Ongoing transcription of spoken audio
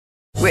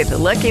With the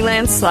Lucky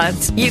Land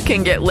Slots, you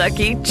can get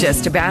lucky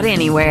just about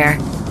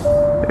anywhere.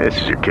 This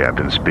is your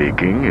captain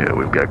speaking.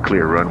 We've got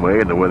clear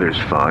runway and the weather's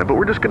fine, but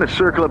we're just going to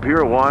circle up here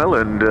a while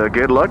and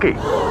get lucky.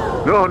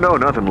 No,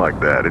 nothing like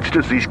that. It's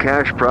just these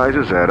cash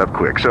prizes add up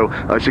quick. So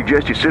I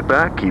suggest you sit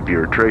back, keep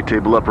your tray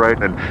table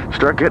upright, and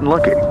start getting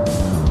lucky.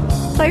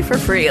 Play for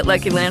free at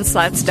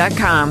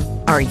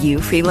LuckyLandSlots.com. Are you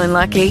feeling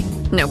lucky?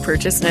 No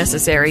purchase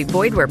necessary.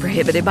 Void where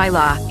prohibited by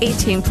law.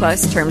 18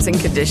 plus terms and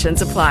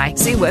conditions apply.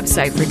 See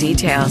website for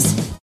details.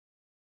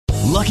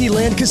 Lucky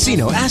Land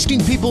Casino,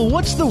 asking people,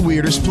 what's the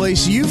weirdest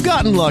place you've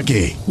gotten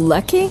lucky?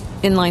 Lucky?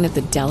 In line at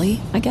the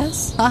deli, I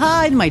guess?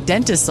 Aha, in my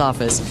dentist's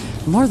office.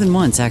 More than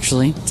once,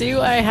 actually.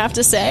 Do I have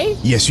to say?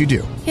 Yes, you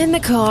do. In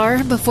the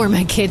car before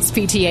my kids'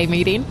 PTA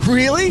meeting.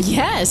 Really?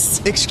 Yes.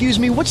 Excuse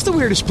me, what's the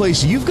weirdest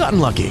place you've gotten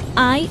lucky?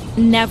 I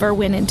never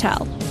win and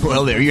tell.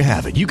 Well, there you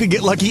have it. You can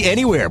get lucky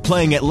anywhere,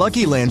 playing at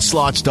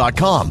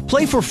LuckyLandSlots.com.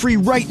 Play for free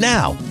right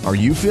now. Are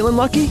you feeling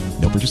lucky?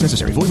 No purchase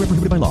necessary. Void where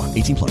prohibited by law.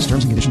 18 plus.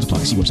 Terms and conditions apply.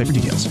 See website for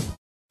details.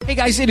 Hey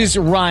guys, it is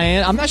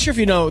Ryan. I'm not sure if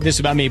you know this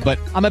about me, but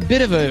I'm a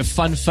bit of a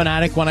fun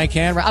fanatic when I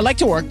can. I like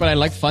to work, but I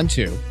like fun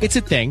too. It's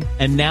a thing.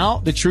 And now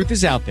the truth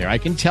is out there. I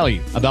can tell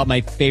you about my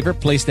favorite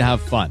place to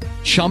have fun.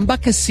 Chumba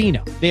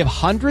Casino. They have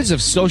hundreds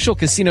of social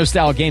casino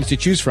style games to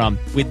choose from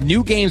with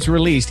new games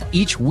released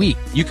each week.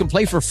 You can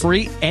play for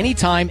free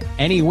anytime,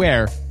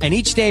 anywhere. And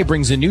each day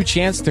brings a new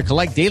chance to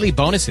collect daily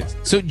bonuses.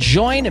 So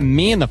join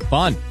me in the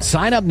fun.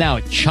 Sign up now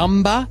at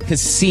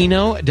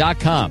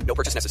ChumbaCasino.com. No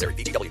purchase necessary.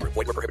 VGW Group.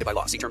 Void where prohibited by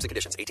law. See terms and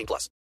conditions. 18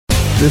 plus.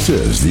 This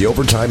is the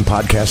Overtime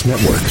Podcast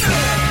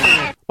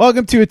Network.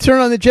 Welcome to a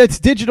Turn on the Jets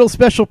digital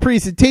special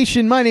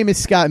presentation. My name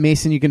is Scott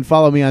Mason. You can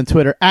follow me on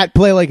Twitter at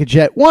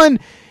PlayLikeAJet1.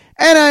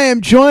 And I am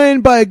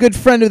joined by a good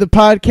friend of the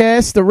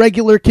podcast, a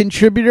regular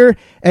contributor,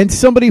 and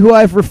somebody who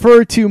I've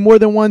referred to more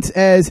than once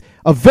as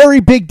a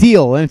very big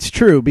deal. And it's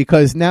true,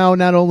 because now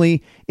not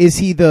only is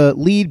he the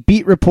lead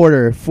beat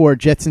reporter for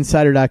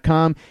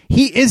JetsInsider.com,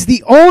 he is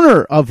the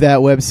owner of that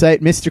website,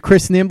 Mr.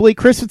 Chris Nimbley.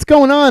 Chris, what's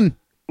going on?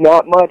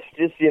 Not much,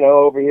 just,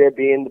 over here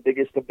being the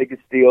biggest of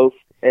biggest deals,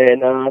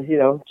 and,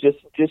 just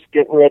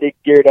getting ready,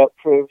 geared up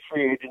for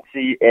free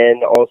agency,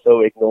 and also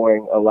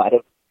ignoring a lot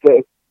of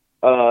the,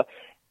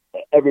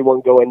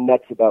 everyone going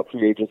nuts about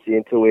free agency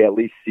until we at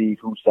least see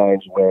who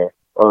signs where,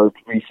 or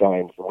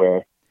re-signs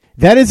where.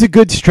 That is a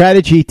good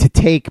strategy to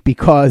take,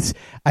 because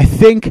I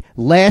think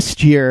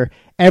last year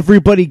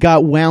everybody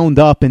got wound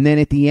up, and then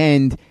at the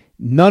end,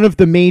 none of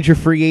the major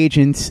free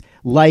agents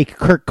like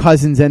Kirk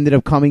Cousins ended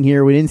up coming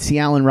here. We didn't see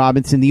Allen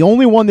Robinson. The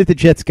only one that the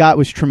Jets got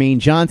was Tremaine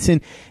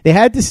Johnson. They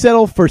had to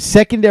settle for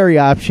secondary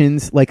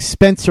options like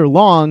Spencer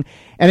Long,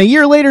 and a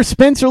year later,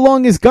 Spencer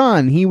Long is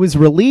gone. He was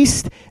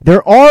released.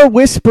 There are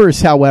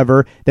whispers,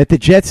 however, that the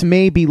Jets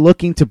may be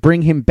looking to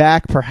bring him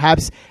back,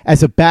 perhaps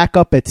as a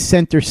backup at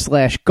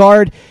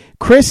center/guard.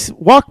 Chris,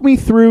 walk me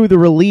through the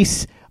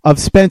release of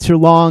Spencer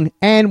Long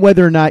and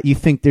whether or not you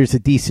think there's a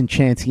decent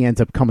chance he ends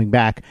up coming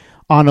back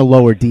on a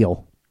lower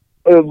deal.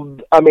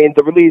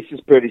 The release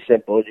is pretty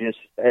simple. Just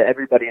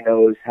everybody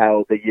knows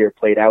how the year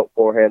played out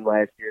for him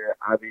last year.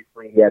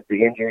 Obviously, he had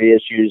the injury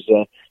issues.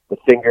 The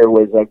finger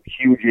was a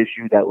huge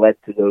issue that led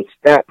to those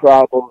snap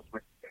problems,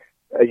 which,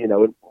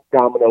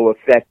 domino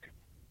effect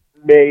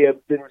may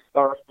have been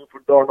responsible for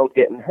Darnold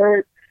getting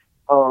hurt.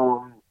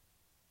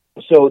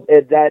 So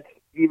that's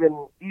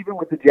even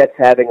with the Jets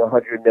having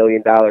 $100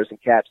 million in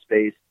cap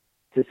space,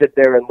 to sit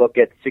there and look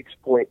at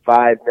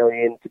 $6.5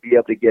 million to be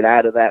able to get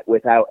out of that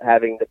without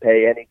having to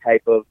pay any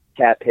type of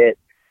cap hit,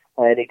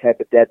 any type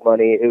of dead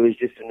money, it was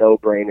just a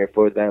no-brainer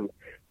for them.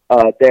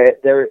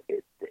 There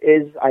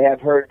is, I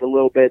have heard a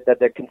little bit that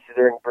they're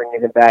considering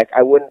bringing him back.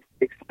 I wouldn't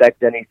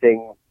expect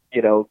anything,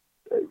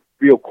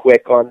 real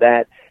quick on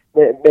that.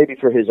 Maybe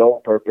for his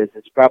own purpose,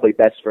 it's probably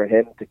best for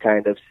him to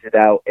kind of sit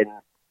out and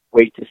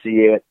wait to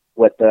see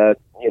what the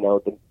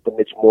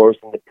Mitch Morse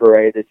and the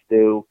Paredes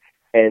do,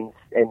 and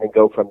then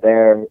go from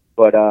there.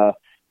 But I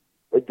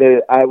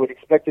would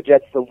expect the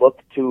Jets to look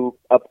to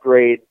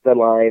upgrade the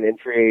line in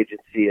free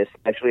agency,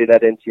 especially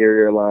that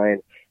interior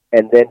line,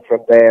 and then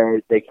from there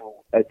they can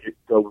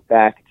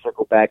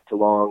circle back to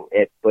Long.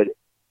 But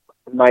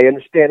my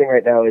understanding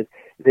right now is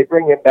if they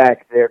bring him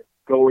back, they're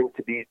going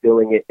to be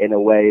doing it in a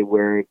way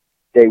where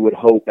they would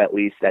hope at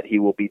least that he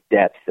will be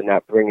depth, and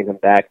not bringing him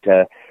back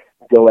to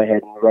go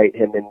ahead and write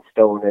him in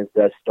stone as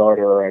a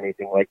starter or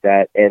anything like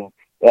that. And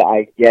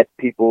I get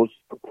people's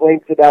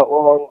complaints about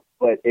Long,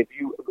 but if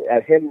you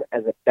have him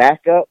as a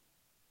backup,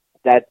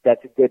 that's a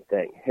good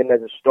thing. Him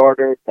as a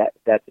starter, that's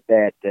a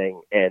bad thing,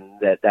 and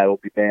that will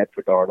be bad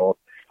for Darnold.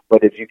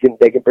 But if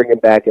they can bring him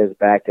back as a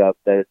backup,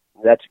 that's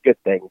a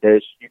good thing.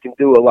 You can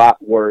do a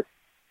lot worse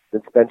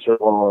than Spencer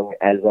Long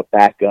as a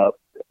backup,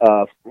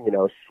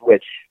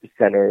 switch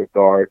center,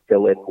 guard,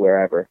 fill in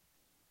wherever.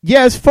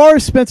 Yeah, as far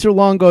as Spencer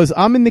Long goes,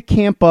 I'm in the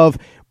camp of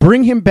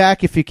bring him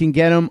back if you can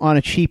get him on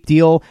a cheap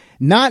deal,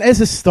 not as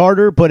a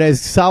starter, but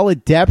as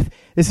solid depth.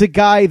 This is a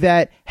guy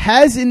that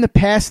has in the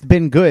past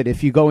been good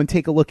if you go and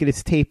take a look at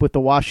his tape with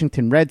the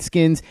Washington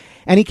Redskins,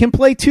 and he can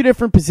play two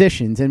different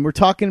positions. And we're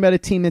talking about a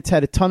team that's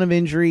had a ton of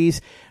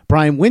injuries,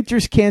 Brian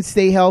Winters can't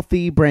stay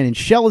healthy. Brandon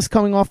Shell is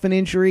coming off an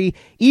injury.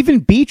 Even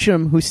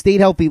Beecham, who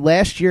stayed healthy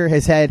last year,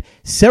 has had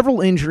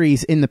several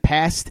injuries in the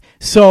past.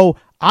 So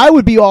I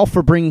would be all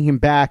for bringing him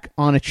back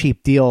on a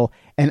cheap deal.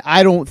 And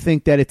I don't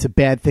think that it's a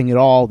bad thing at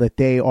all that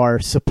they are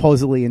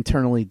supposedly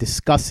internally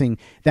discussing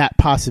that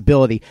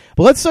possibility.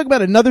 But let's talk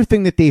about another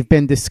thing that they've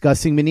been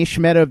discussing. Manish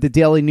Mehta of the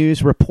Daily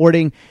News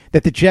reporting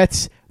that the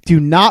Jets do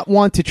not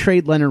want to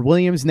trade Leonard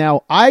Williams.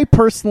 Now, I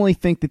personally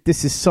think that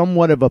this is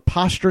somewhat of a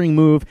posturing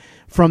move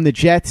from the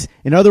Jets.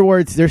 In other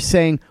words, they're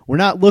saying, we're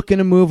not looking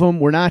to move him.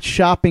 We're not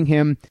shopping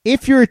him.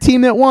 If you're a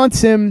team that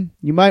wants him,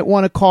 you might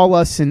want to call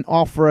us and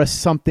offer us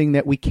something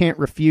that we can't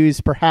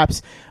refuse,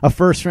 perhaps a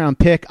first-round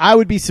pick. I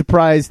would be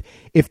surprised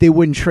if they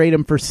wouldn't trade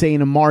him for, say,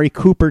 an Amari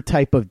Cooper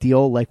type of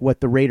deal, like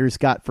what the Raiders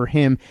got for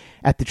him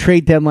at the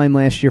trade deadline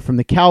last year from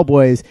the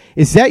Cowboys.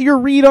 Is that your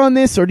read on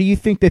this, or do you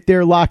think that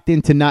they're locked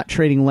into not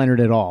trading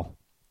Leonard at all?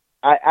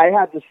 I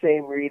have the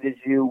same read as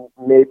you.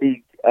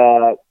 Maybe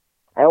I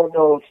don't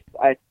know if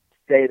I'd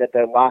say that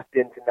they're locked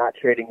into not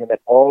trading him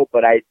at all,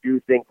 but I do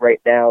think right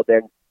now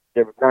they're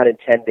not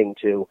intending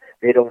to.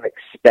 They don't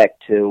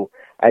expect to.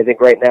 I think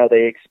right now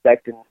they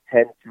expect and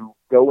intend to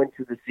go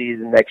into the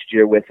season next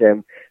year with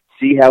him,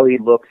 see how he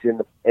looks in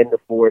the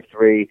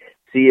 4-3,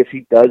 see if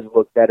he does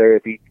look better,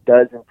 if he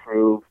does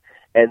improve,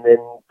 and then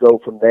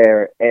go from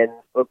there. And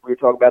look, we were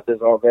talking about this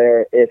all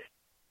there.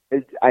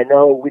 I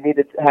know we need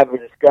to have a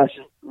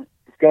discussion.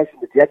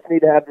 The Jets need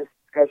to have this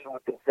discussion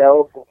with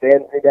themselves, and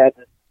fans need to have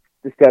this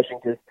discussion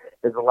because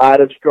there's a lot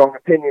of strong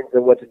opinions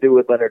on what to do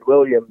with Leonard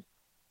Williams.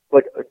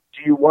 But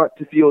do you want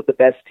to field the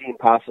best team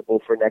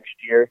possible for next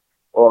year,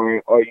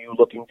 or are you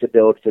looking to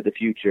build for the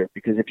future?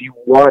 Because if you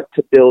want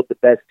to build the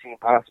best team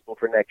possible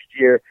for next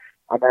year,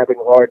 I'm having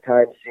a hard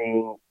time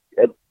seeing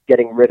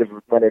getting rid of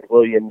Leonard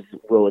Williams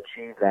will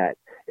achieve that.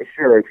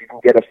 Sure, if you can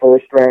get a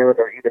first round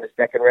or even a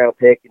second round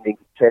pick and you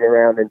can turn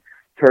around and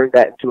turn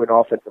that into an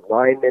offensive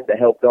lineman to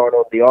help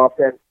Darnold the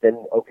offense,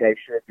 then okay,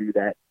 sure, do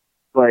that.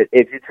 But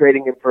if you're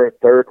trading him for a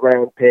third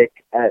round pick,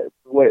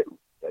 what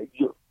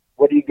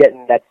are you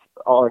getting that's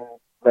on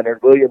Leonard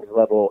Williams'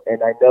 level?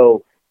 And I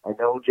know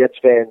Jets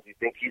fans, you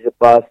think he's a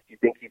bust, you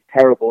think he's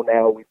terrible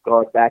now. We've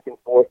gone back and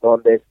forth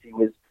on this. He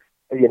was,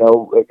 but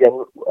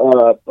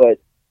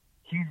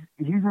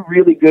he's a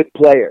really good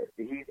player.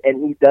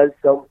 And he does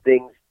some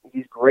things.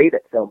 He's great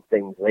at some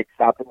things, like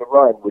stopping the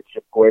run, which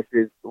of course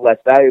is less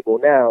valuable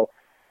now.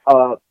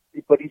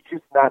 But he's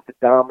just not the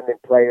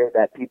dominant player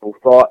that people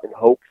thought and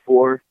hoped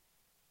for.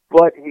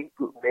 But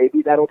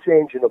maybe that'll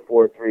change in the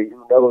 4-3.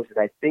 Who knows?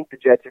 And I think the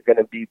Jets are going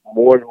to be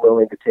more than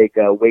willing to take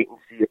a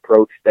wait-and-see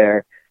approach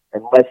there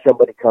unless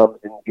somebody comes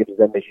and gives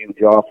them a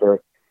huge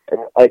offer.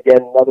 And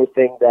again, another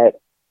thing that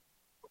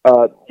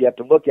you have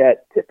to look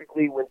at,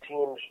 typically when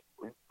teams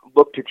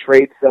look to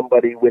trade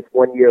somebody with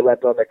 1 year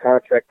left on their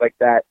contract like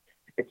that,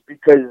 it's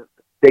because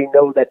they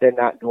know that they're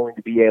not going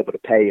to be able to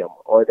pay him,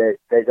 or that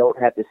they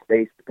don't have the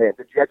space to pay him.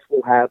 The Jets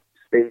will have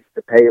space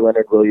to pay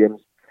Leonard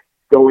Williams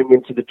going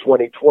into the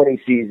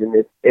 2020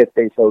 season if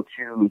they so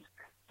choose.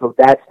 So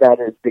that's not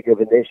as big of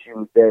an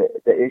issue. The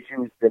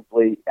issue is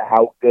simply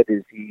how good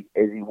is he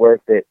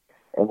worth it?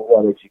 And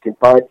if you can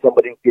find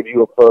somebody who gives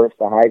you a first,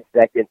 a high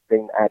second,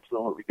 then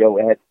absolutely go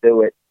ahead and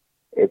do it.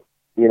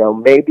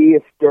 Maybe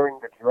if during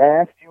the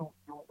draft you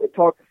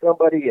talk to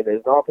somebody and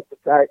there's an offensive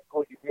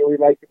tackle you really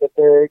like in the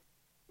third,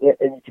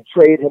 and you can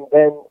trade him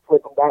then,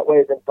 flip him that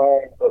way, then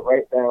fine. But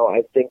right now,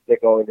 I think they're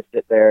going to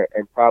sit there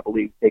and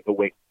probably take a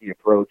wait-and-see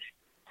approach,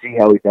 see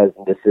how he does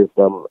in the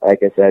system.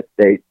 Like I said,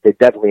 they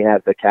definitely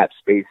have the cap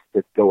space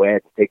to go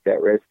ahead and take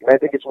that risk, and I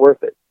think it's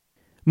worth it.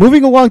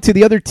 Moving along to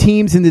the other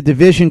teams in the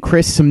division,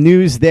 Chris, some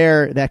news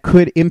there that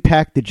could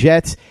impact the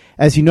Jets.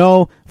 As you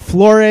know,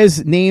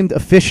 Flores named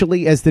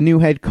officially as the new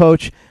head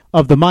coach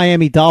of the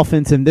Miami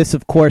Dolphins, and this,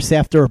 of course,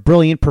 after a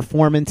brilliant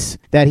performance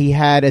that he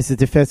had as the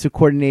defensive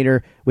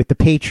coordinator with the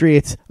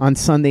Patriots on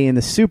Sunday in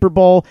the Super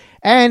Bowl.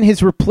 And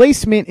his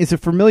replacement is a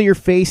familiar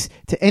face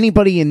to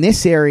anybody in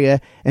this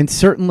area, and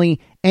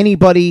certainly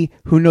anybody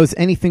who knows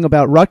anything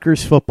about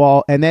Rutgers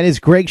football, and that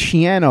is Greg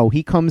Schiano.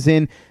 He comes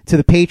in to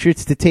the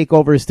Patriots to take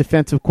over as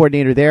defensive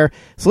coordinator there.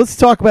 So let's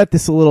talk about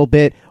this a little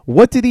bit.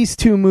 What do these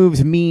two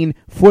moves mean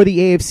for the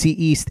AFC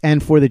East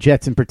and for the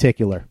Jets in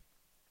particular?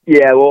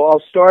 Yeah, well,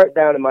 I'll start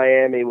down in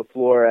Miami with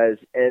Flores,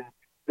 and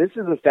this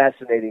is a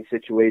fascinating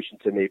situation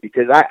to me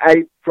because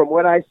I from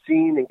what I've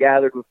seen and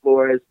gathered with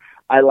Flores,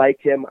 I like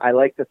him. I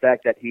like the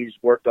fact that he's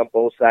worked on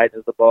both sides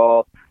of the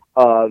ball.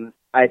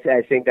 I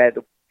think that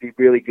would be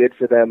really good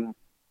for them.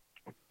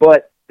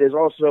 But there's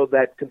also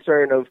that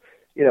concern of,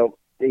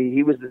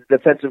 he was the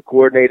defensive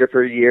coordinator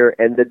for a year,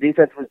 and the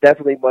defense was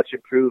definitely much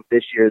improved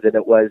this year than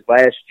it was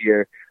last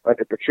year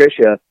under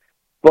Patricia.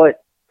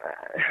 But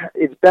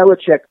it's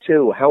Belichick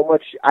too.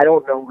 I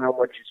don't know how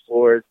much is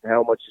Flores and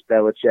how much is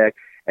Belichick.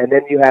 And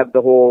then you have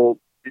the whole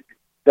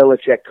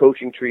Belichick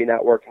coaching tree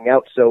not working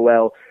out so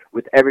well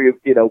with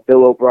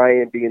Bill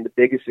O'Brien being the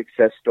biggest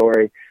success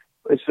story.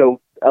 So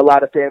a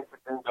lot of fans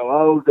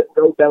go,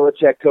 no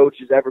Belichick coach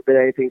has ever been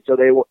anything, so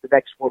the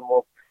next one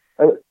will.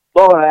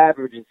 law of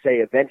averages say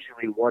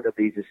eventually one of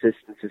these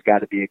assistants has got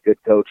to be a good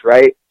coach,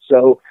 right?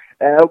 So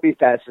that'll be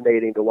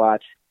fascinating to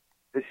watch.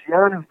 The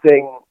Schiano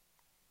thing,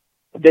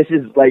 this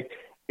is like,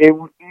 it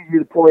would be easy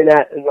to point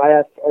at and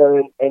laugh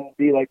and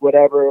be like,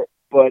 whatever,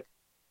 but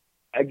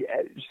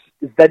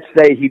let's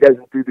say he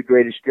doesn't do the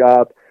greatest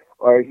job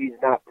or he's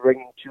not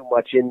bringing too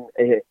much in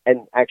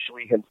and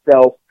actually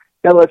himself.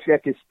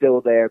 Belichick is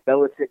still there.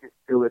 Belichick is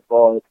still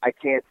involved. I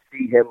can't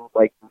see him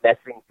like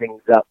messing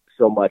things up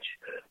so much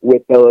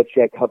with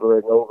Belichick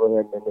hovering over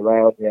him and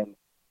around him.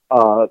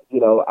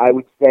 I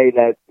would say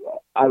that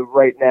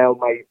right now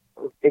my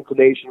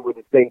inclination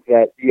would think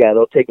that,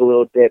 they'll take a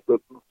little dip, but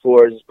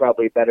Flores is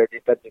probably a better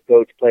defensive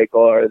coach, play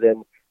caller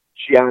than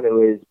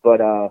Schiano is, but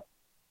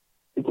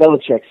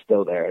Belichick's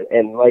still there.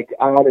 And,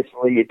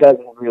 honestly, it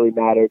doesn't really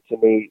matter to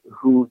me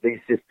who the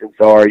assistants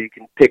are. You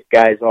can pick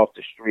guys off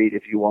the street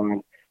if you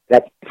want.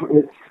 That's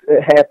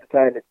half the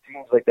time it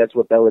seems like that's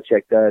what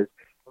Belichick does.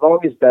 As long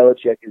as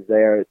Belichick is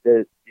there,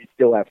 you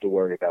still have to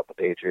worry about the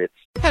Patriots.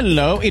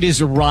 Hello, it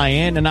is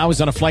Ryan, and I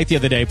was on a flight the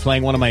other day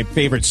playing one of my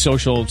favorite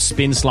social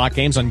spin slot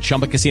games on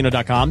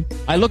ChumbaCasino.com.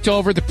 I looked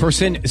over at the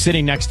person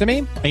sitting next to me,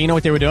 and you know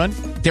what they were doing?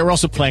 They were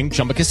also playing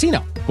Chumba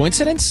Casino.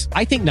 Coincidence?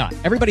 I think not.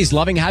 Everybody's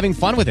loving having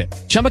fun with it.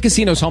 Chumba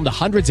Casino is home to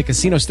hundreds of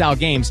casino-style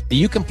games that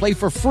you can play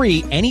for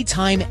free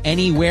anytime,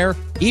 anywhere,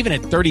 even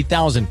at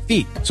 30,000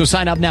 feet. So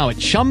sign up now at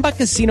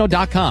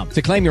ChumbaCasino.com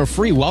to claim your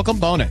free welcome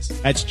bonus.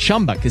 That's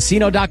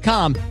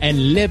ChumbaCasino.com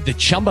and live the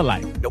Chumba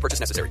life. No purchase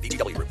necessary.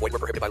 VGW. Void where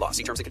prohibited by law.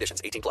 See terms and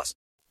conditions. 18+.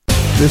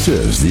 This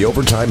is the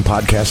Overtime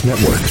Podcast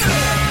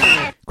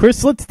Network.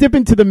 Chris, let's dip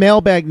into the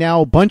mailbag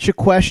now. A bunch of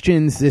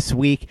questions this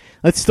week.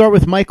 Let's start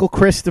with Michael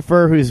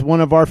Christopher, who's one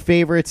of our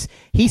favorites.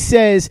 He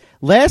says,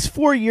 last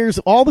 4 years,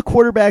 all the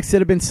quarterbacks that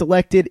have been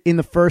selected in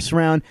the first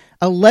round,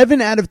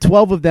 11 out of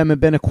 12 of them have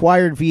been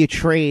acquired via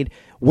trade.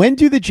 When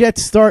do the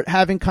Jets start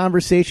having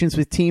conversations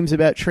with teams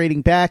about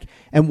trading back,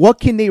 and what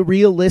can they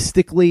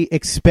realistically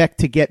expect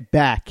to get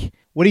back?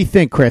 What do you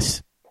think,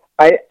 Chris?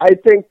 I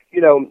think,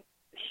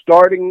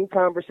 starting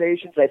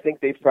conversations, I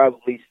think they've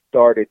probably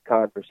started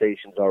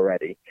conversations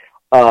already.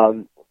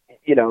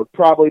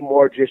 Probably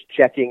more just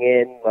checking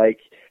in, like,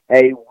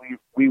 hey,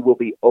 we will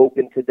be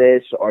open to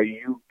this. Are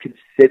you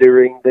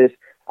considering this?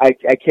 I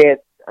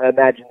can't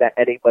imagine that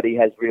anybody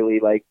has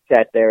really,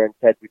 sat there and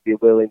said we'd be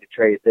willing to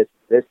trade this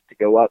to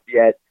go up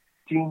yet.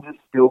 Teams are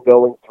still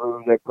going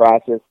through their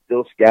process,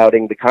 still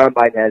scouting. The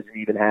combine hasn't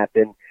even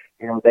happened.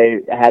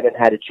 They haven't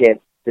had a chance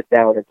sit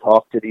down and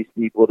talk to these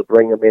people to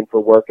bring them in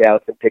for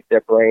workouts and pick their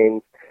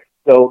brains.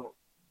 So,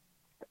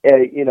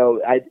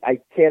 I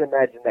can't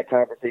imagine that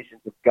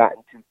conversations have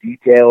gotten too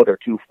detailed or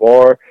too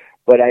far,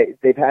 but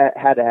they've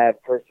had to have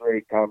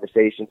first-rate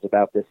conversations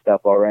about this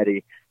stuff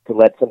already to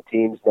let some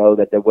teams know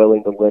that they're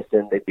willing to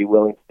listen, they'd be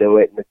willing to do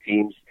it, and the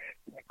teams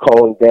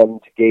calling them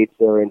to gauge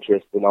their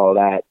interest and all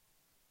that.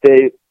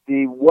 The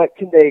what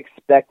can they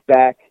expect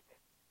back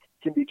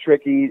can be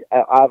tricky.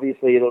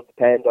 Obviously, it'll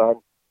depend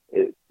on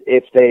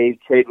if they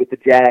trade with the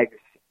Jags,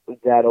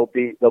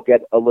 they'll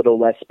get a little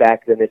less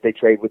back than if they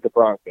trade with the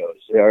Broncos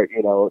or,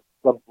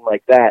 something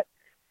like that.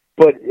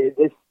 But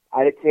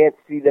I can't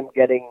see them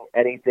getting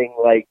anything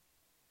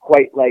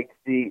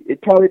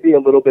it'd probably be a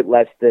little bit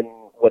less than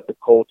what the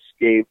Colts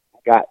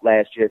got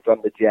last year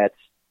from the Jets,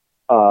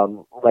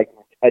 like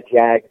a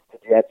Jags to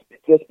Jets,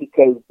 just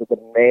because the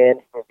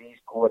demand for these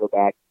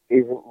quarterbacks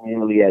isn't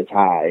nearly as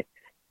high.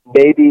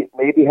 Maybe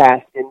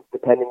Haskins,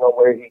 depending on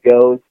where he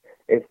goes.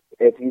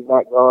 If he's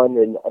not gone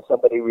and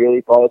somebody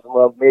really falls in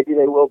love, maybe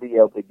they will be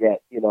able to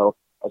get,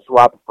 a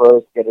swap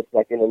first, get a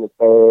second and a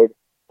third,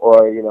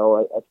 or,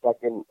 a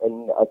second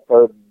and a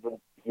third the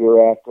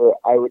year after.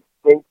 I would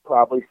think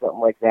probably something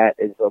like that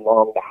is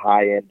along the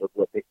high end of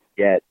what they could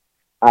get.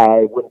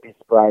 I wouldn't be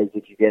surprised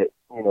if you get,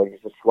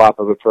 just a swap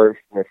of a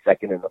first and a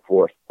second and a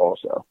fourth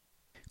also.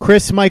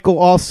 Chris Michael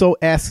also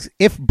asks,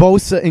 if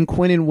Bosa and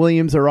Quinnen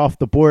Williams are off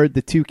the board,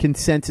 the two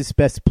consensus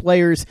best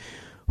players,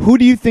 who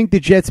do you think the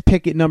Jets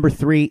pick at number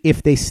 3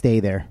 if they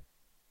stay there?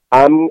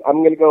 I'm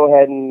going to go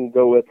ahead and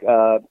go with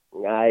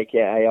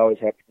I always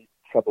have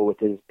trouble with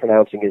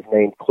pronouncing his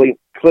name.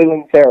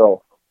 Clelin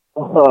Ferrell,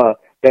 the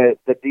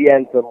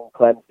DN from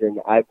Clemson.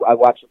 I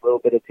watched a little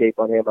bit of tape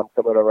on him. I'm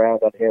coming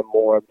around on him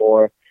more and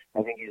more.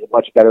 I think he's a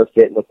much better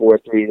fit in the 4-3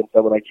 than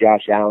someone like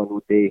Josh Allen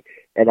would be,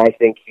 and I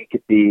think he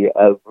could be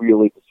a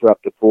really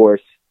disruptive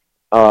force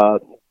that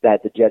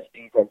the Jets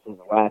defense has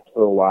lacked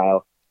for a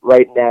while.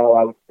 Right now,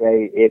 I would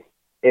say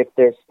if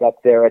they're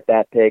stuck there at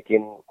that pick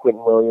and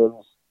Quinnen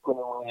Williams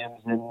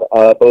and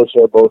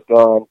Bosa are both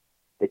gone,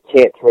 they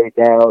can't trade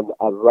down.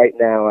 Right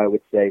now, I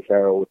would say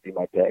Ferrell would be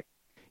my pick.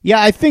 Yeah,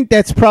 I think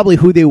that's probably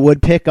who they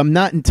would pick. I'm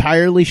not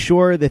entirely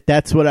sure that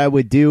that's what I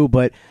would do,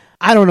 but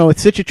I don't know.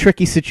 It's such a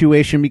tricky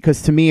situation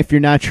because to me, if you're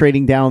not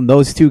trading down,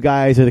 those two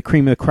guys are the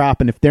cream of the crop.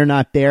 And if they're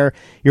not there,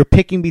 you're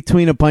picking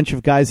between a bunch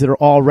of guys that are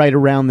all right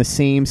around the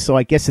same. So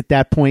I guess at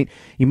that point,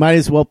 you might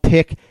as well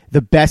pick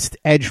the best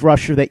edge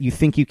rusher that you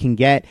think you can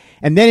get.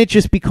 And then it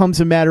just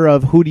becomes a matter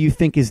of who do you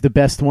think is the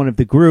best one of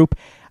the group.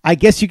 I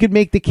guess you could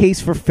make the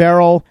case for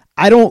Ferrell.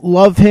 I don't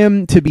love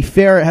him, to be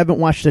fair. I haven't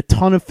watched a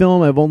ton of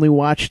film. I've only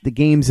watched the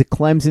games at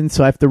Clemson,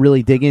 so I have to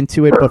really dig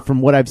into it. But from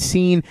what I've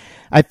seen,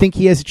 I think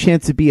he has a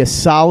chance to be a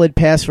solid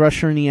pass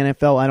rusher in the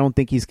NFL. I don't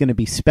think he's going to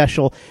be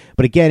special.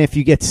 But again, if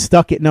you get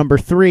stuck at number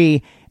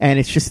 3 and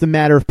it's just a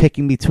matter of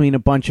picking between a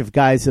bunch of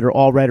guys that are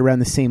all right around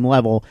the same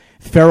level,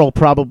 Ferrell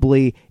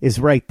probably is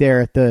right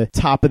there at the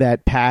top of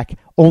that pack,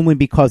 only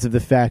because of the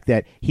fact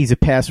that he's a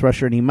pass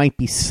rusher and he might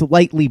be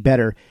slightly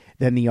better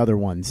than the other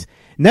ones.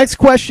 Next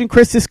question,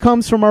 Chris, this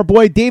comes from our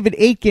boy David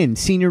Aiken,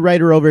 senior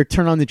writer over at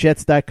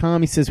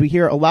TurnOnTheJets.com. He says, we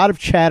hear a lot of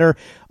chatter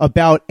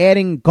about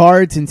adding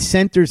guards and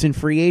centers in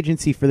free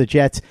agency for the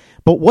Jets,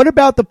 but what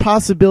about the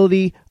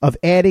possibility of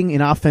adding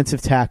an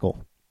offensive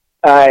tackle?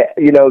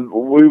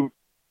 The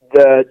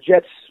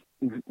Jets'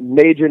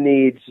 major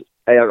needs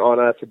on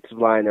offensive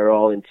line are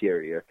all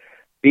interior.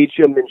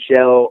 Beachum and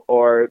Shell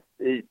are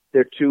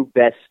their two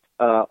best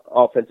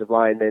offensive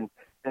linemen.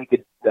 They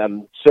could,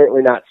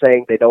 certainly not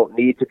saying they don't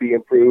need to be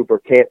improved or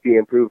can't be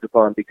improved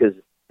upon, because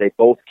they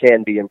both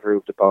can be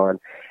improved upon.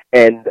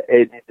 And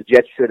the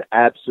Jets should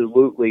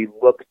absolutely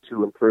look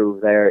to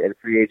improve there in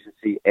free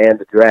agency and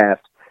the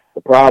draft.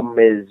 The problem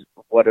is,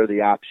 what are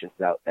the options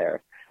out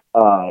there?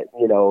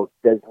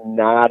 There's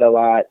not a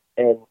lot.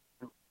 And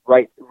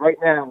right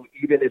now,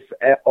 even if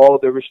all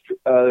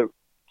the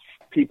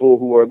people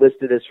who are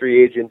listed as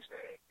free agents,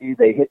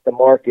 they hit the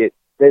market,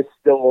 there's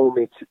still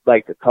only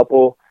a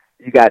couple.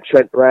 You got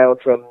Trent Brown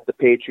from the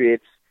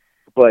Patriots,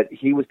 but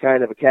he was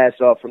kind of a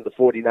cast-off from the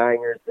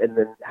 49ers. And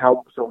then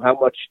how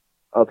much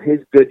of his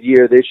good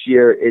year this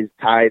year is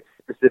tied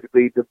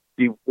specifically to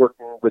be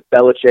working with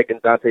Belichick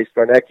and Dante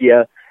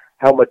Scarnecchia?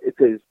 How much,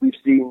 because we've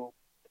seen,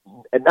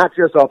 and not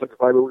just offensive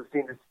linemen, we've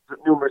seen this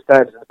numerous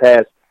times in the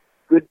past,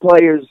 good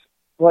players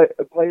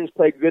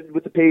play good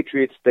with the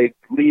Patriots, they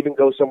leave and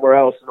go somewhere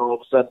else, and all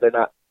of a sudden they're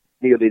not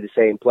nearly the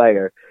same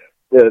player.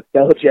 The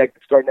Belichick,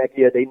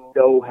 Scarnecchia, they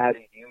know how to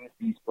use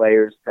these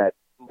players that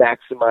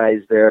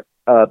maximize their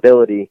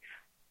ability.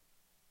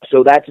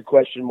 So that's a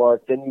question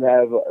mark. Then you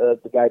have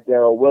the guy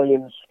Darrell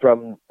Williams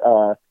from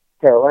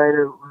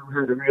Carolina, who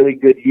had a really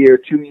good year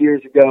 2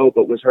 years ago,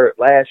 but was hurt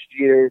last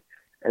year.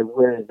 And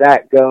where does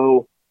that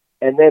go?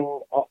 And then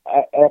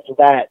after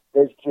that,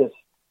 there's just,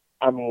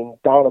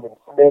 Donovan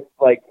Smith.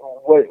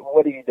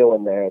 What are you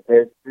doing there?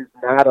 There's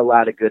not a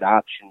lot of good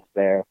options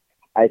there.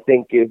 I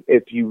think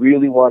if you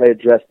really want to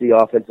address the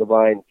offensive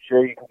line,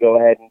 sure, you can go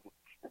ahead and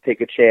take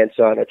a chance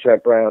on a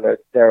Trent Brown or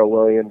Darrell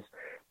Williams,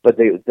 but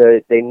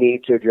they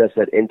need to address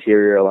that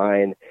interior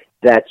line.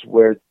 That's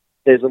where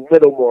there's a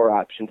little more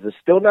options. There's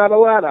still not a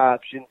lot of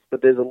options,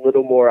 but there's a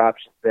little more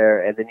options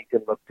there, and then you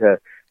can look to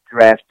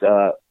draft,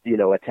 a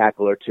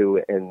tackle or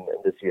two in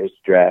this year's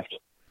draft.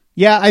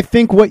 Yeah, I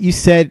think what you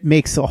said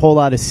makes a whole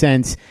lot of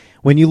sense.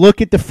 When you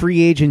look at the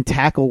free agent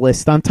tackle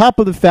list, on top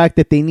of the fact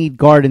that they need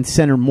guard and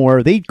center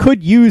more, they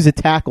could use a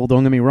tackle,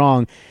 don't get me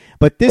wrong,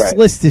 but this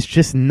list is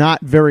just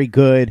not very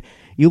good.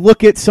 You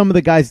look at some of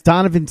the guys,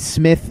 Donovan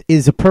Smith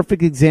is a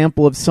perfect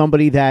example of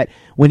somebody that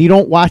when you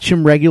don't watch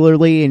him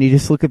regularly and you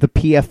just look at the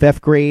PFF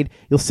grade,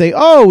 you'll say,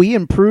 oh, he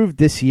improved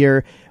this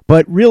year,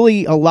 but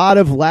really a lot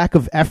of lack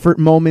of effort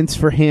moments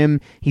for him.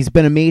 He's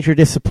been a major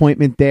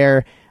disappointment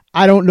there.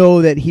 I don't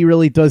know that he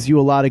really does you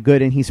a lot of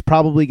good, and he's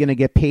probably going to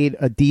get paid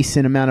a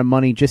decent amount of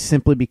money just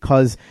simply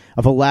because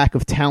of a lack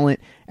of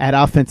talent at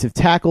offensive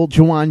tackle.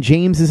 Juwan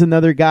James is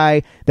another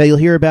guy that you'll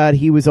hear about.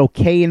 He was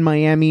okay in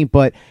Miami,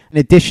 but in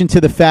addition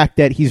to the fact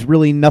that he's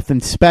really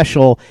nothing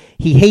special,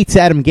 he hates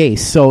Adam Gase,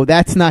 so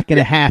that's not going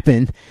to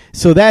happen.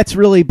 So that's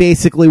really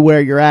basically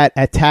where you're at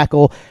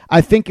tackle. I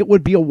think it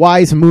would be a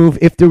wise move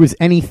if there was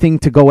anything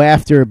to go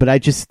after, but I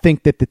just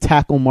think that the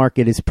tackle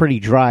market is pretty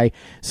dry,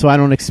 so I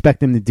don't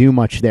expect them to do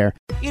much there.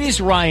 It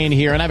is Ryan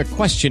here, and I have a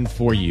question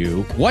for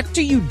you. What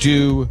do you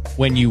do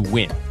when you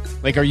win?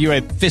 Are you a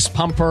fist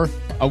pumper,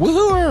 a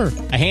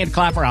woohooer, a hand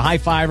clapper, a high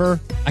fiver?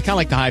 I kind of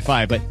like the high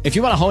five, but if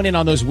you want to hone in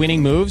on those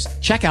winning moves,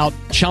 check out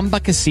Chumba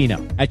Casino.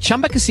 At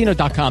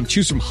ChumbaCasino.com,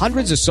 choose from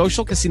hundreds of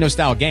social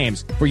casino-style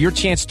games for your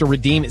chance to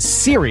redeem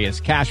serious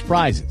cash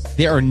prizes.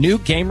 There are new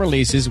game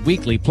releases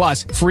weekly,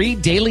 plus free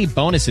daily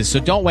bonuses, so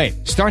don't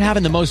wait. Start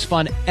having the most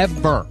fun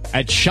ever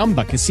at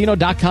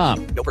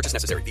ChumbaCasino.com. No purchase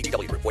necessary.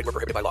 VGW Group. Void where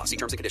prohibited by law. See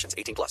terms and conditions.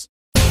 18+.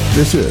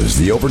 This is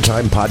the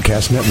Overtime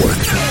Podcast Network.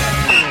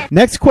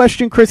 Next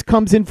question, Chris,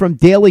 comes in from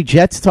Daily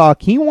Jets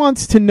Talk. He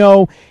wants to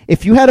know,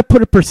 if you had to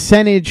put a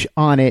percentage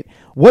on it,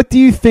 what do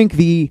you think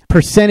the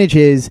percentage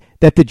is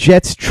that the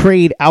Jets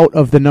trade out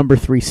of the number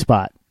 3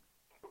 spot?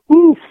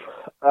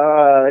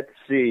 Let's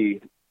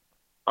see.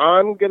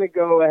 I'm going to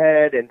go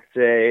ahead and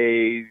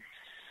say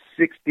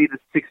 60 to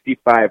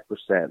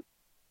 65%.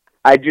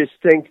 I just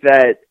think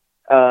that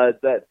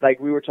like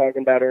we were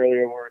talking about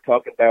earlier when we were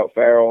talking about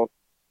Farrell,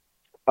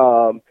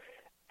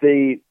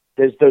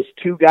 there's those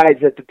 2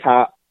 guys at the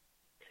top.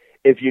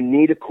 If you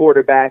need a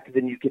quarterback,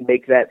 then you can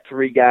make that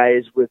 3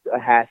 guys with a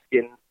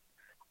Haskins.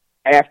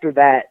 After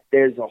that,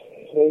 there's a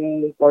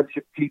whole bunch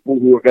of people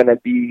who are going to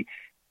be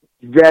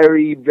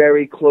very,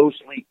 very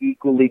closely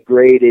equally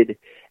graded,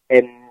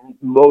 and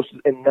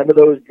none of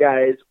those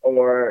guys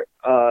are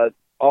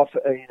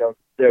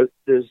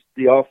there's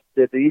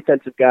the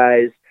defensive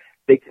guys.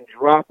 They can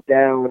drop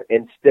down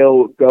and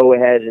still go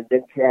ahead and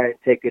then try and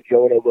take a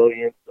Jonah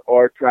Williams,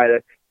 or try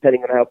to,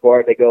 depending on how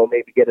far they go,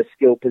 maybe get a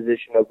skill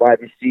position, a wide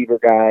receiver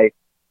guy.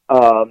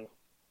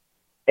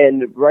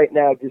 And right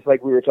now, just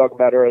like we were talking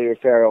about earlier,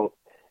 Farrell,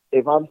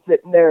 if I'm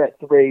sitting there at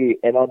 3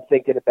 and I'm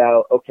thinking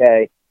about,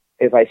 okay,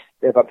 if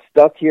I'm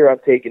stuck here,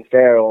 I'm taking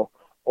Farrell,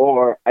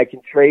 or I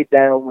can trade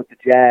down with the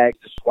Jags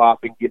to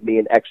swap and give me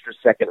an extra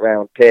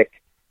second-round pick,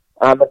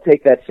 I'm going to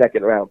take that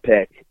second-round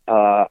pick.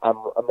 I'm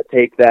going to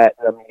take that,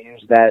 and I'm going to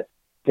use that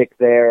pick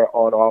there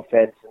on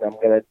offense, and I'm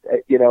going to,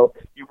 you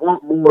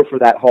want more for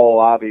that haul,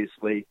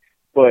 obviously,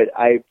 but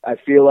I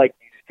feel like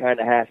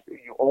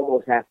you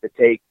almost have to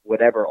take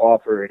whatever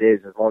offer it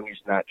is, as long as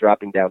you're not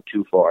dropping down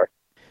too far.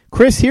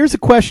 Chris, here's a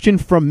question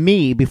from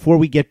me before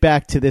we get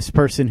back to this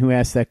person who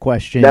asked that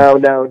question.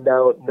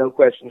 No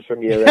questions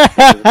from you.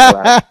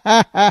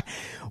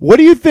 What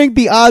do you think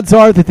the odds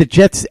are that the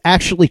Jets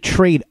actually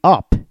trade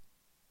up?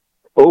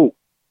 Oh,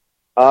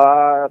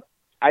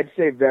 I'd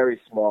say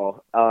very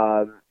small.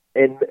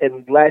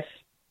 Unless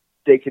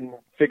they can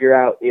figure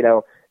out,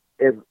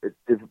 if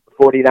the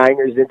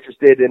 49ers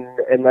interested in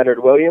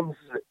Leonard Williams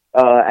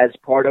as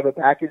part of a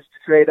package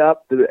to trade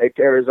up, if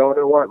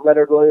Arizona want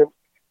Leonard Williams.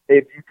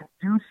 If you can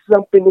do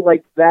something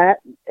like that,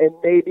 and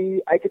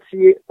maybe I could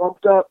see it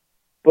bumped up,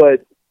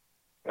 but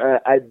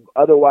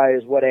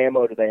otherwise, what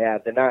ammo do they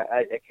have? They're not.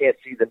 I can't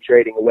see them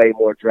trading away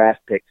more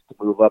draft picks to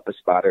move up a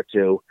spot or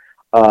two.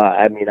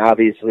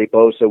 Obviously,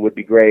 Bosa would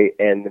be great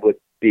and would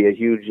be a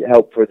huge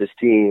help for this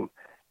team.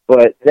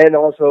 But then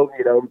also,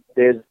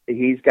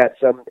 he's got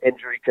some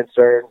injury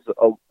concerns,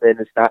 and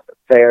it's not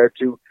fair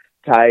to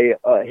tie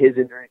his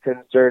injury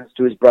concerns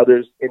to his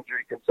brother's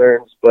injury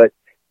concerns, but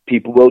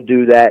people will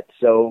do that.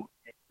 So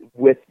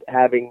with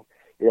having,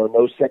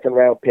 no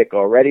second-round pick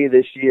already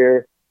this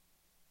year,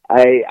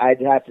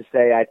 I'd have to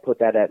say I'd put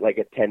that at like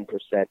a 10%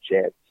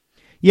 chance.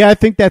 Yeah, I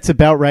think that's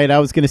about right. I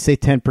was going to say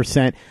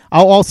 10%.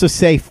 I'll also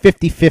say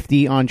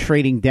 50-50 on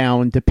trading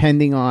down,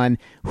 depending on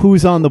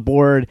who's on the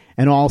board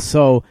and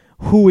also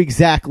who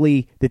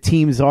exactly the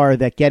teams are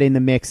that get in the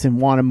mix and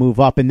want to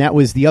move up. And that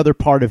was the other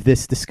part of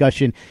this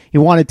discussion. He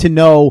wanted to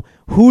know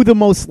who the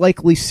most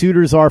likely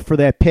suitors are for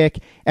that pick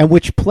and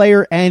which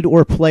player and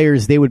or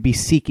players they would be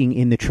seeking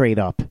in the trade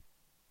up.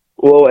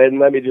 Well, and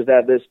let me just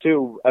add this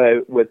too,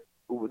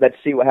 let's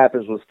see what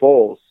happens with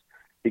Foles,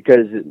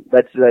 because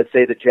let's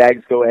say the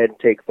Jags go ahead and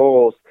take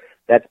Foles.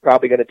 That's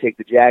probably going to take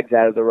the Jags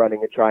out of the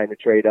running and trying to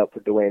trade up for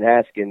Dwayne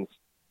Haskins.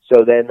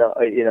 So then,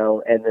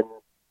 and then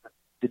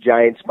the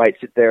Giants might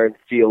sit there and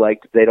feel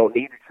like they don't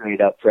need to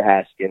trade up for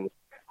Haskins.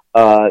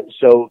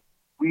 So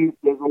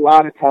there's a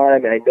lot of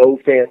time, and I know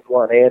fans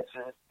want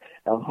answers.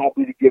 I'm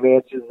happy to give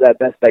answers as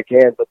best I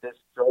can, but there's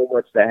so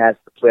much that has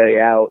to play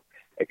out.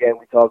 Again,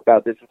 we talk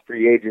about this with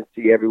free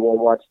agency. Everyone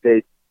wants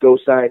to go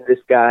sign this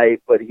guy,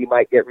 but he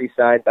might get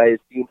re-signed by his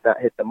team,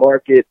 not hit the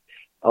market.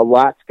 A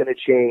lot's going to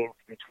change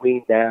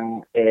between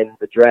now and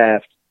the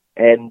draft,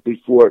 and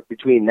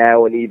between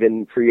now and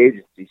even free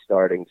agency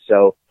starting.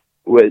 So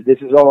this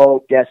is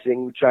all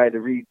guessing, trying to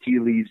read tea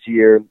leaves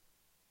here.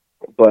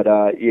 But,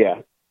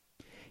 yeah.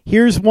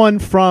 Here's one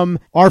from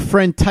our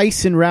friend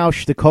Tyson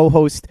Roush, the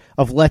co-host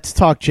of Let's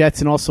Talk Jets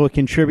and also a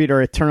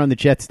contributor at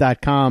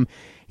TurnOnTheJets.com.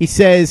 He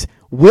says,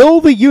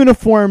 will the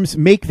uniforms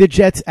make the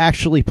Jets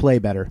actually play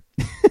better?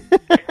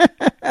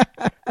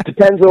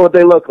 Depends on what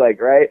they look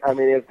like, right? I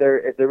mean, if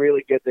they're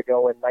really good, they're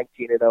going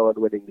 19-0 and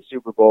winning the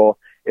Super Bowl.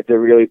 If they're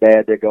really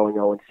bad, they're going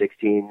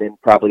 0-16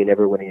 and probably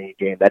never winning any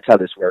game. That's how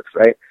this works,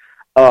 right?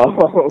 The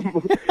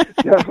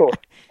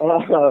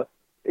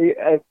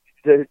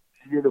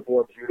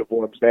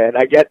uniforms, man.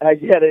 I get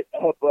it.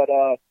 But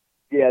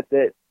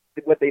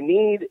what they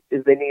need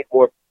is they need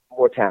more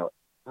talent.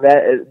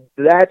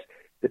 That's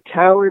the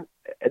talent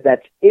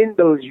that's in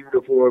those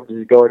uniforms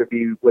is going to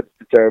be what's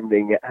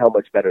determining how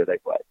much better they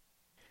play.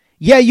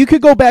 Yeah, you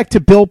could go back to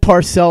Bill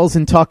Parcells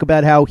and talk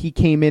about how he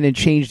came in and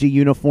changed the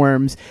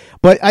uniforms,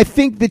 but I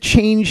think the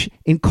change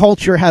in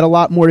culture had a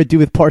lot more to do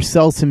with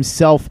Parcells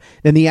himself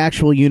than the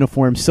actual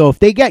uniforms. So if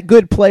they get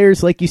good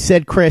players, like you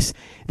said, Chris,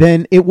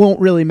 then it won't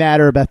really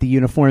matter about the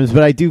uniforms.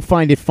 But I do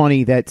find it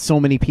funny that so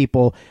many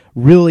people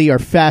really are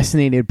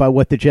fascinated by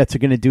what the Jets are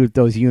going to do with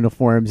those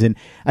uniforms. And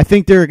I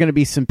think there are going to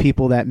be some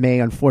people that may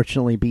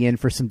unfortunately be in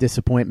for some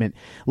disappointment.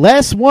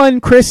 Last one,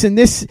 Chris, and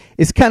this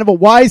is kind of a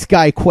wise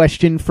guy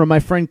question from my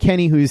friend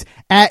Kenny, who's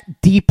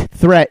at Deep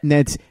Threat, and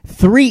that's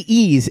 3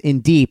 E's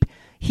in deep.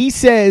 He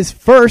says,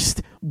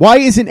 first, why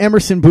isn't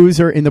Emerson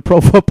Boozer in the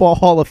Pro Football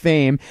Hall of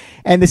Fame?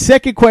 And the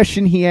second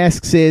question he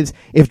asks is,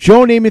 if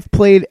Joe Namath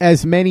played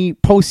as many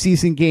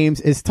postseason games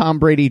as Tom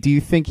Brady, do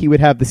you think he would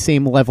have the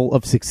same level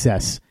of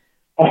success?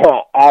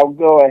 I'll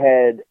go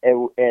ahead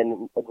and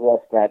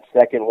address that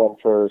second one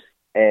first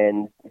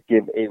and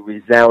give a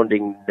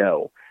resounding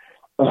no.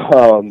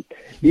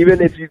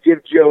 Even if you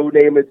give Joe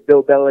Namath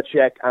Bill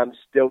Belichick, I'm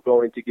still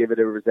going to give it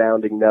a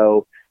resounding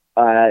no.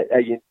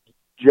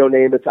 Joe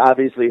Namath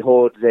obviously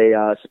holds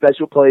a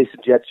special place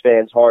in Jets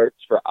fans' hearts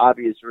for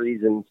obvious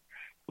reasons,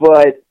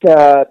 But,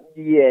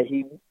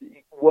 he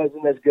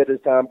wasn't as good as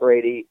Tom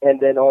Brady. And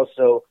then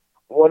also,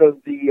 one of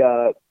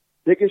the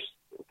biggest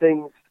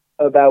things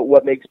about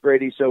what makes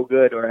Brady so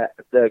good, or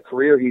the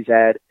career he's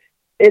had,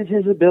 is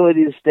his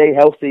ability to stay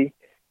healthy.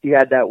 He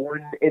had that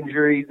one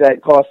injury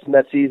that cost him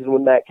that season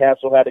when Matt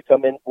Castle had to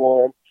come in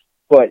for him.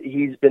 But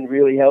he's been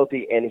really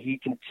healthy, and he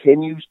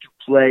continues to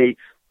play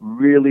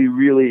really,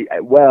 really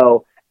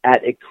well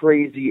at a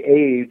crazy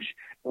age.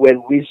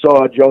 When we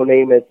saw Joe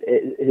Namath,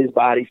 his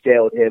body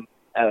failed him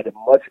at a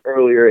much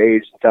earlier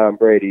age than Tom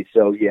Brady.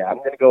 So, yeah, I'm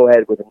going to go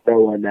ahead with a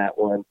no on that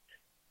one.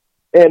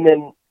 And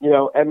then,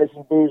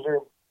 Emerson Boozer,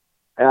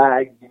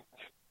 I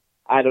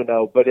don't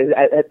know. But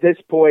at this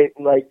point,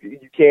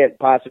 you can't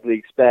possibly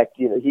expect,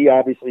 he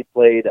obviously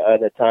played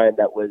at a time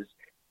that was,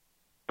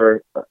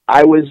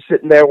 I was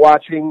sitting there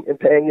watching and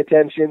paying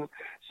attention,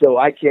 so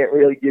I can't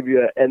really give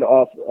you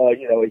a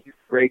huge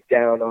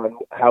breakdown on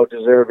how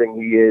deserving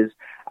he is.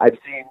 I've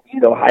seen,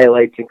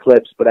 highlights and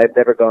clips, but I've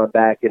never gone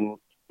back and,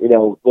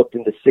 looked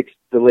in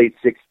the late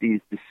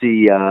 60s to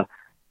see,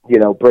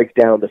 break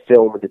down the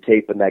film or the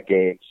tape in that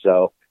game.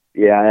 So,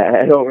 yeah,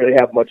 I don't really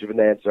have much of an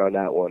answer on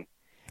that one.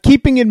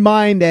 Keeping in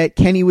mind that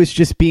Kenny was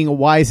just being a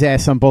wise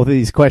ass on both of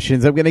these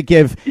questions, I'm going to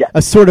give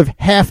a sort of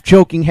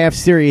half-joking,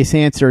 half-serious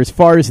answer. As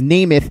far as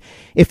Namath,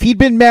 if he'd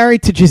been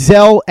married to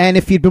Giselle and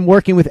if he'd been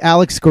working with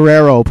Alex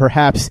Guerrero,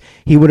 perhaps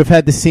he would have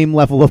had the same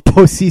level of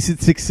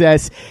postseason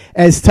success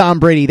as Tom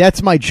Brady.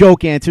 That's my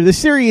joke answer. The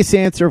serious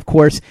answer, of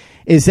course,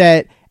 is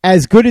that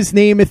as good as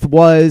Namath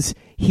was,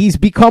 he's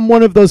become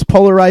one of those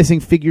polarizing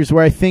figures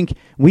where I think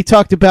we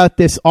talked about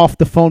this off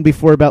the phone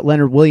before about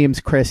Leonard Williams,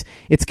 Chris.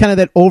 It's kind of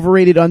that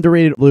overrated,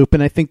 underrated loop,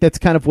 and I think that's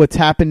kind of what's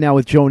happened now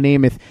with Joe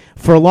Namath.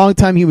 For a long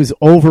time, he was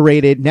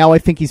overrated. Now I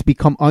think he's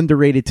become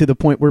underrated to the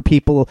point where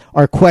people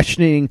are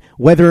questioning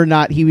whether or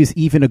not he was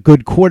even a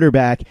good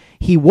quarterback.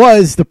 He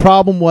was. The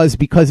problem was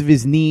because of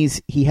his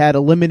knees, he had a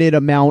limited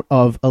amount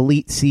of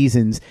elite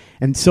seasons.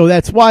 And so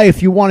that's why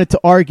if you wanted to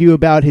argue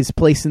about his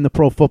place in the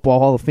Pro Football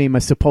Hall of Fame, I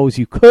suppose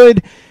you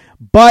could.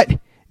 But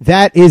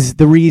that is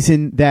the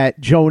reason that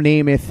Joe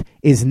Namath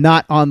is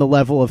not on the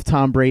level of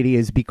Tom Brady,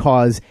 is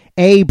because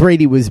A,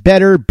 Brady was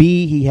better,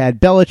 B, he had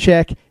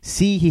Belichick,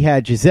 C, he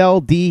had Giselle,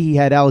 D, he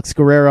had Alex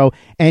Guerrero,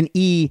 and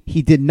E,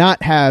 he did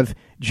not have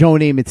Joe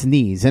Namath's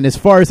knees. And as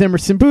far as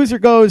Emerson Boozer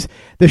goes,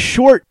 the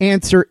short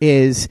answer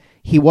is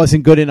he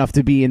wasn't good enough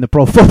to be in the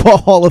Pro Football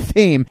Hall of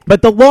Fame.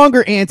 But the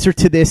longer answer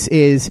to this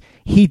is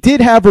he did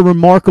have a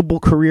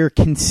remarkable career,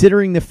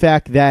 considering the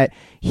fact that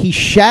he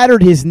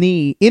shattered his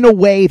knee in a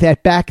way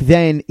that back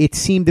then it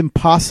seemed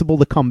impossible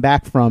to come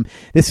back from.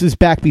 This was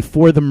back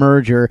before the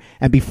merger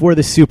and before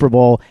the Super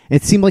Bowl.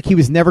 It seemed like he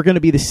was never going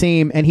to be the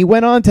same, and he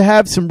went on to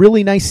have some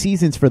really nice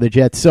seasons for the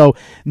Jets. So,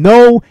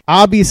 no,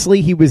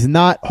 obviously he was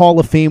not Hall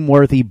of Fame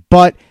worthy,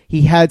 but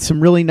he had some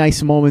really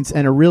nice moments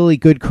and a really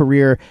good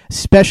career,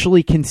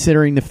 especially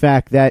considering the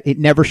fact that it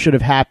never should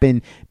have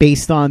happened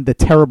based on the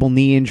terrible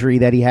knee injury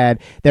that he had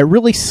that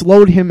really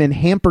slowed him and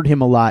hampered him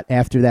a lot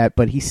after that,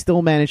 but he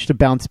still managed to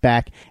bounce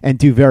back and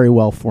do very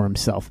well for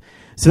himself.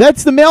 So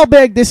that's the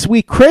mailbag this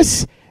week,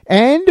 Chris.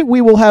 And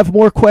we will have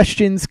more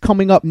questions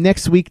coming up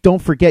next week.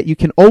 Don't forget, you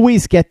can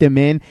always get them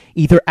in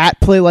either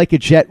at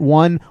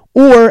PlayLikeAJet1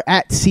 or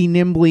at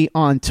CNimbly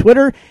on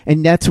Twitter.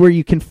 And that's where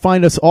you can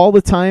find us all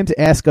the time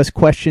to ask us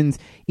questions,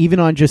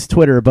 even on just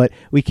Twitter. But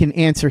we can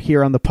answer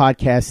here on the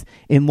podcast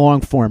in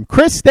long form.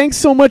 Chris, thanks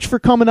so much for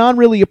coming on.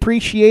 Really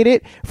appreciate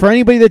it. For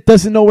anybody that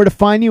doesn't know where to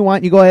find you, why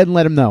don't you go ahead and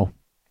let them know?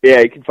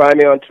 Yeah, you can find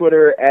me on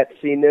Twitter at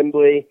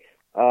CNimbly.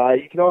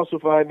 You can also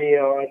find me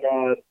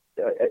on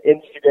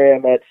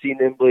Instagram at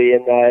CNimbly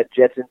and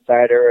Jets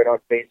Insider, and on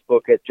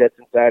Facebook at Jets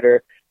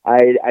Insider.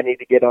 I need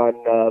to get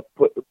on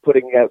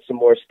putting out some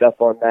more stuff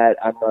on that.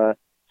 I'm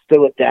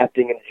still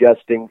adapting and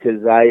adjusting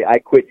because I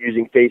quit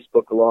using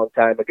Facebook a long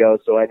time ago,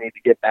 so I need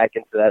to get back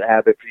into that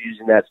habit for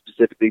using that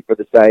specifically for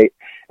the site.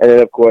 And then,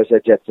 of course,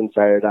 at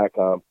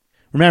JetsInsider.com.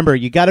 Remember,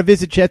 you got to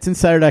visit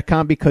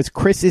JetsInsider.com because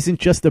Chris isn't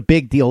just a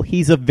big deal.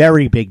 He's a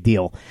very big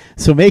deal.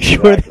 So make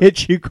sure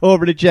that you go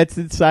over to Jets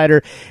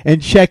Insider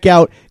and check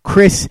out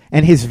Chris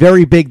and his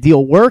very big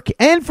deal work.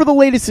 And for the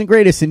latest and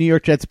greatest in New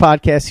York Jets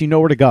podcasts, you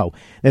know where to go.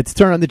 That's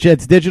Turn on the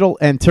Jets Digital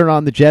and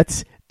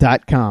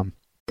TurnOnTheJets.com.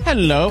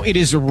 Hello, it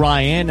is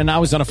Ryan, and I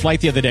was on a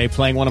flight the other day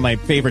playing one of my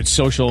favorite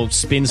social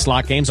spin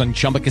slot games on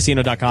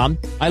ChumbaCasino.com.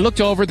 I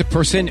looked over at the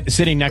person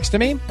sitting next to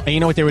me, and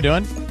you know what they were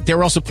doing? They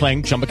were also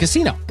playing Chumba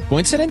Casino.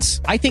 Coincidence?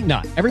 I think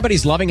not.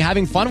 Everybody's loving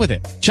having fun with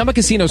it. Chumba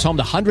Casino is home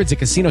to hundreds of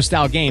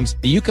casino-style games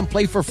that you can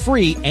play for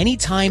free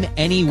anytime,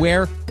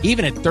 anywhere,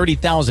 even at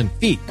 30,000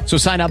 feet. So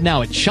sign up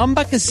now at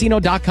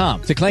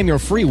ChumbaCasino.com to claim your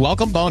free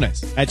welcome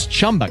bonus. That's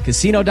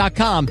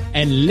ChumbaCasino.com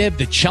and live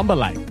the Chumba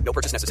life. No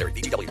purchase necessary.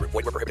 VGW. Void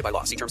where prohibited by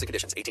law. See terms and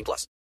conditions.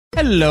 18+.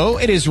 Hello,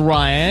 it is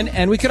Ryan,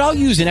 and we could all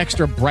use an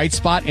extra bright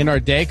spot in our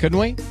day, couldn't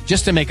we?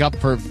 Just to make up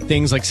for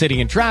things like sitting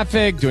in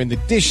traffic, doing the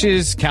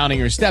dishes, counting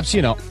your steps,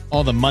 you know,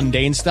 all the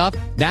mundane stuff.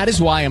 That is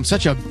why I'm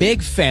such a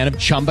big fan of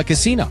Chumba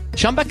Casino.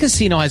 Chumba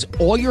Casino has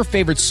all your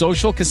favorite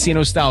social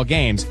casino-style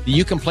games that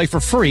you can play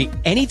for free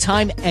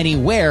anytime,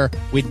 anywhere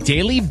with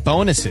daily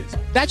bonuses.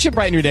 That should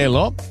brighten your day a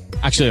little.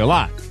 Actually, a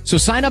lot. So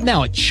sign up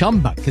now at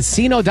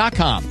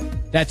ChumbaCasino.com.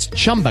 That's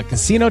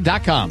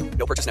ChumbaCasino.com.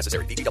 No purchase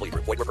necessary. VGW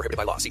Group. Void where prohibited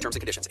by law. See terms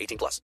and conditions.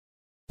 18+.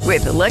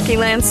 With the Lucky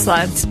Land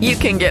Slots, you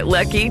can get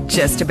lucky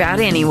just about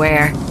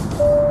anywhere.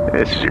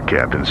 This is your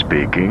captain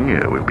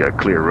speaking. We've got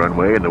clear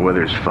runway and the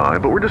weather's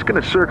fine, but we're just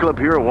going to circle up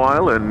here a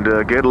while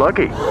and get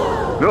lucky.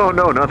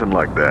 No, nothing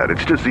like that.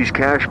 It's just these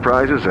cash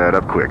prizes add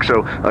up quick.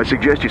 So I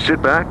suggest you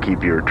sit back,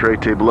 keep your tray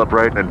table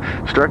upright, and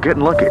start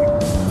getting lucky.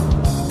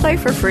 Play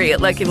for free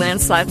at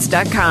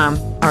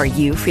LuckyLandSlots.com. Are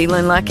you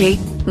feeling lucky?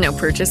 No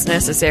purchase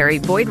necessary.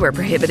 Void where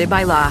prohibited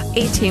by law.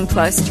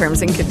 18+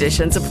 terms and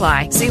conditions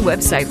apply. See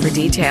website for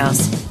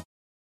details.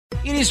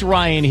 It is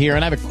Ryan here,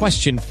 and I have a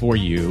question for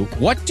you.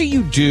 What do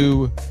you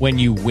do when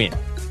you win?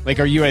 Like,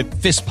 are you a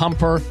fist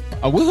pumper,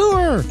 a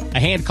woohooer, a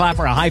hand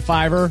clapper, a high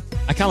fiver?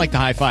 I kind of like the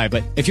high five,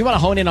 but if you want to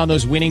hone in on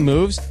those winning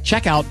moves,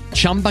 check out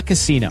Chumba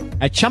Casino.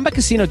 At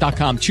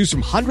ChumbaCasino.com, choose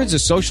from hundreds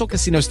of social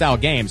casino-style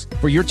games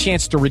for your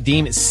chance to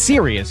redeem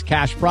serious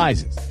cash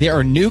prizes. There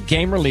are new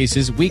game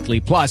releases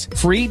weekly, plus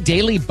free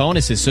daily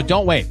bonuses, so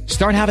don't wait.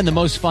 Start having the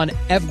most fun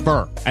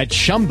ever at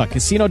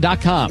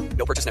ChumbaCasino.com.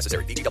 No purchase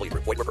necessary. VGW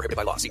Group. Void where prohibited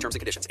by law. See terms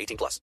and conditions.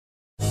 18+.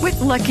 With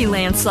Lucky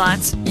Land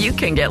Slots, you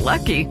can get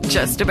lucky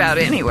just about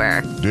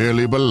anywhere.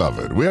 Dearly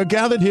beloved, we are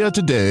gathered here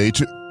today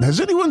to...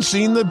 Has anyone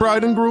seen the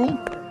bride and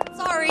groom?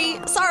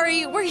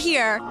 Sorry, we're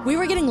here. We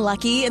were getting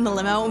lucky in the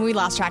limo and we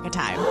lost track of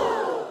time.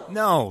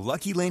 No,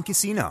 Lucky Land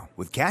Casino,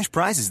 with cash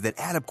prizes that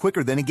add up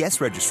quicker than a guest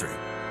registry.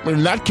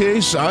 In that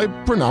case, I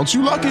pronounce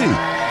you lucky.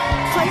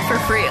 Play for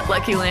free at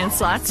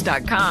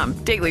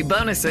LuckyLandSlots.com. Daily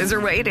bonuses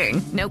are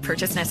waiting. No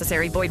purchase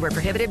necessary. Void where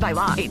prohibited by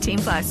law.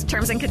 18+.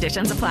 Terms and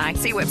conditions apply.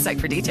 See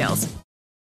website for details.